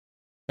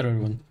Hello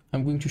everyone,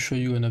 I'm going to show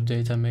you an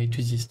update I made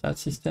to the stat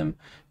system.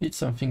 It's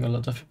something a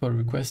lot of people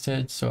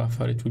requested, so I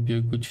thought it would be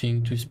a good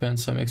thing to spend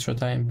some extra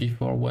time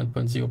before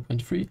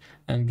 1.0.3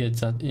 and get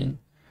that in.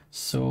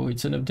 So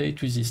it's an update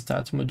to the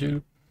stat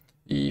module.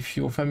 If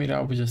you're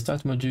familiar with the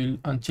stat module,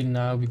 until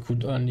now we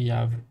could only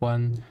have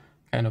one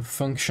kind of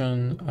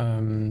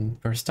function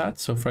per stat.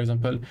 So for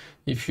example,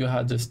 if you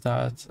had a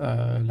stat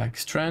like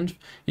strength,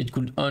 it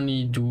could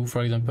only do,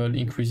 for example,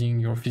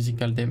 increasing your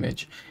physical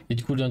damage.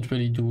 It couldn't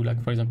really do,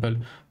 like, for example,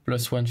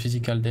 +1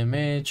 physical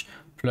damage,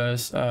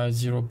 plus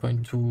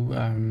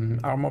 0.2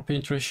 armor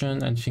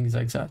penetration and things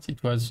like that.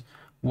 It was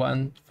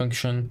one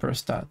function per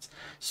stat.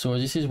 So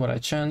this is what I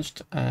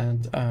changed,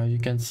 and you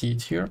can see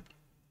it here.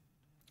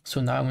 So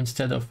now,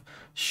 instead of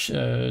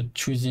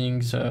choosing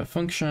the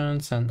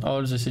functions and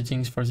all the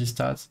settings for the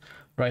stats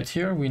right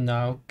here, we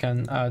now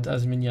can add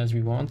as many as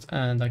we want,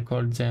 and I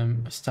call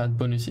them stat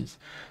bonuses.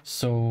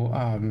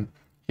 So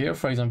here,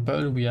 for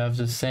example, we have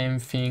the same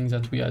thing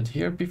that we had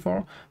here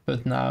before,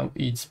 but now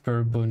it's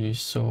per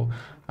bonus. So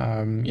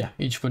yeah,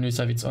 each bonus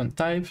has its own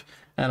type,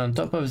 and on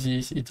top of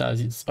this, it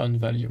has its own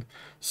value.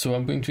 So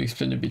I'm going to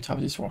explain a bit how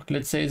this works.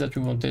 Let's say that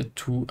we wanted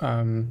to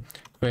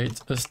create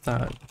a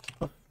stat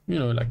of, you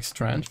know, like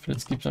strength.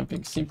 Let's keep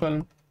something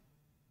simple,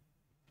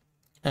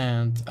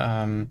 and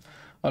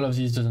all of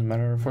this doesn't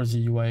matter for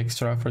the UI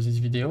extra for this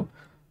video,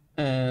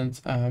 and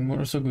we're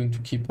also going to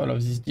keep all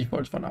of this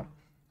default for now.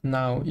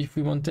 Now, if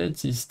we wanted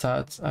this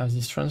stat,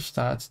 this strength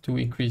stat, to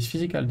increase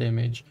physical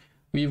damage,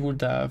 we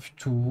would have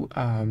to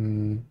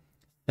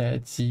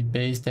set the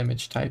base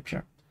damage type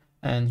here,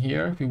 and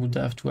here we would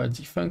have to add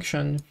the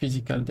function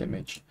physical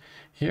damage.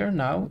 Here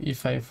now,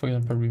 if I, for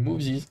example,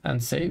 remove this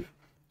and save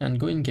and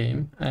go in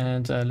game,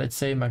 and let's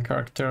say my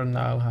character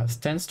now has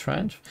 10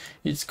 strength,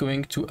 it's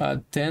going to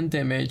add 10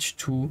 damage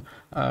to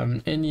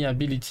any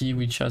ability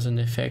which has an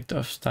effect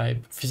of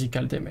type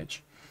physical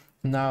damage.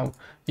 Now,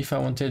 if I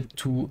wanted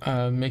to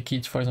make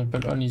it, for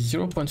example, only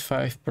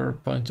 0.5 per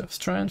point of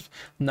strength,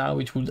 now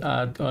it would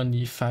add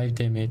only 5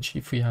 damage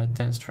if we had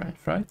 10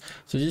 strength, right?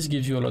 So this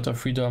gives you a lot of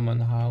freedom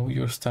on how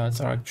your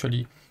stats are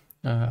actually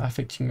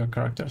affecting your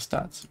character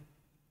stats.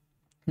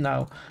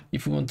 Now,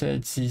 if we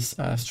wanted this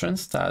strength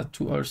stat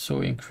to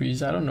also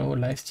increase, I don't know,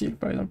 lifesteal,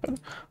 for example,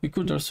 we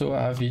could also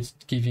have it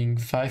giving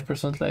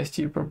 5%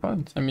 lifesteal per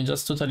point. I mean,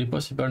 that's totally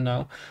possible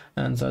now,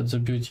 and that's the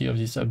beauty of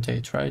this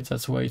update, right?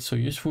 That's why it's so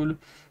useful,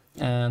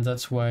 and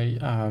that's why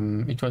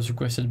it was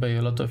requested by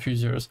a lot of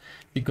users,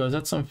 because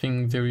that's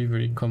something very,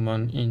 very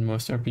common in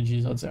most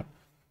RPGs out there.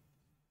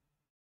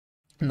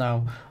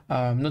 Now,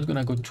 I'm not going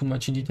to go too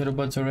much in detail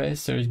about the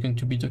rest. There is going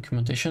to be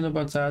documentation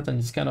about that, and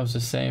it's kind of the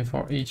same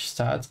for each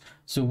stat.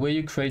 The way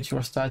you create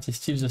your stat is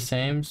still the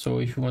same. So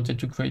if you wanted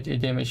to create a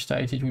damage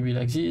stat, it will be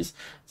like this.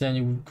 Then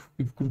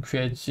you could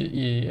create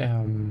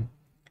a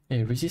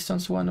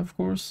resistance one, of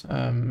course,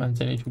 and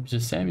then it will be the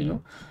same, you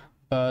know.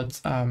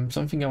 But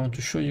something I want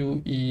to show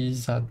you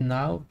is that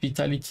now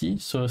vitality,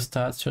 so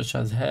stats such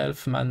as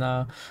health,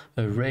 mana,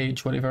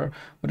 rage, whatever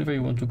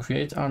you want to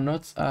create, are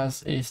not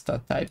as a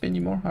stat type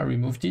anymore. I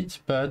removed it,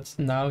 but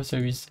now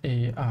there is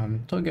a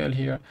toggle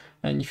here,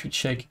 and if you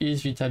check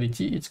is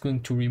vitality, it's going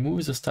to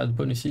remove the stat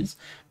bonuses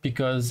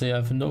because they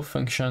have no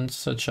functions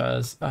such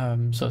as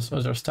those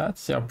other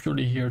stats. They are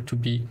purely here to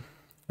be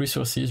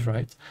resources,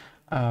 right?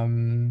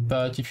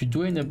 But if you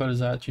do enable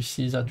that, you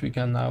see that we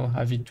can now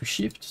have it to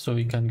shift, so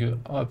we can go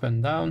up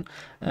and down,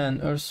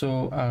 and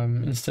also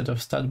instead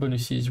of stat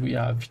bonuses we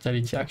have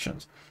vitality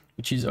actions,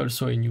 which is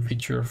also a new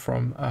feature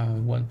from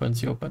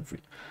 1.0.3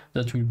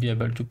 that we'll be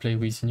able to play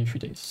with in a few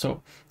days.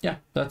 So yeah,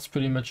 that's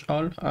pretty much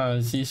all.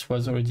 This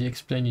was already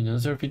explained in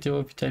another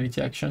video,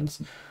 vitality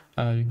actions.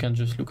 You can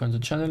just look on the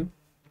channel.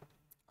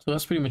 So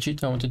that's pretty much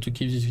it. I wanted to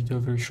keep this video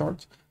very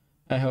short.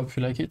 I hope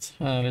you like it.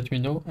 Let me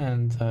know,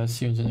 and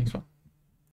see you in the next one.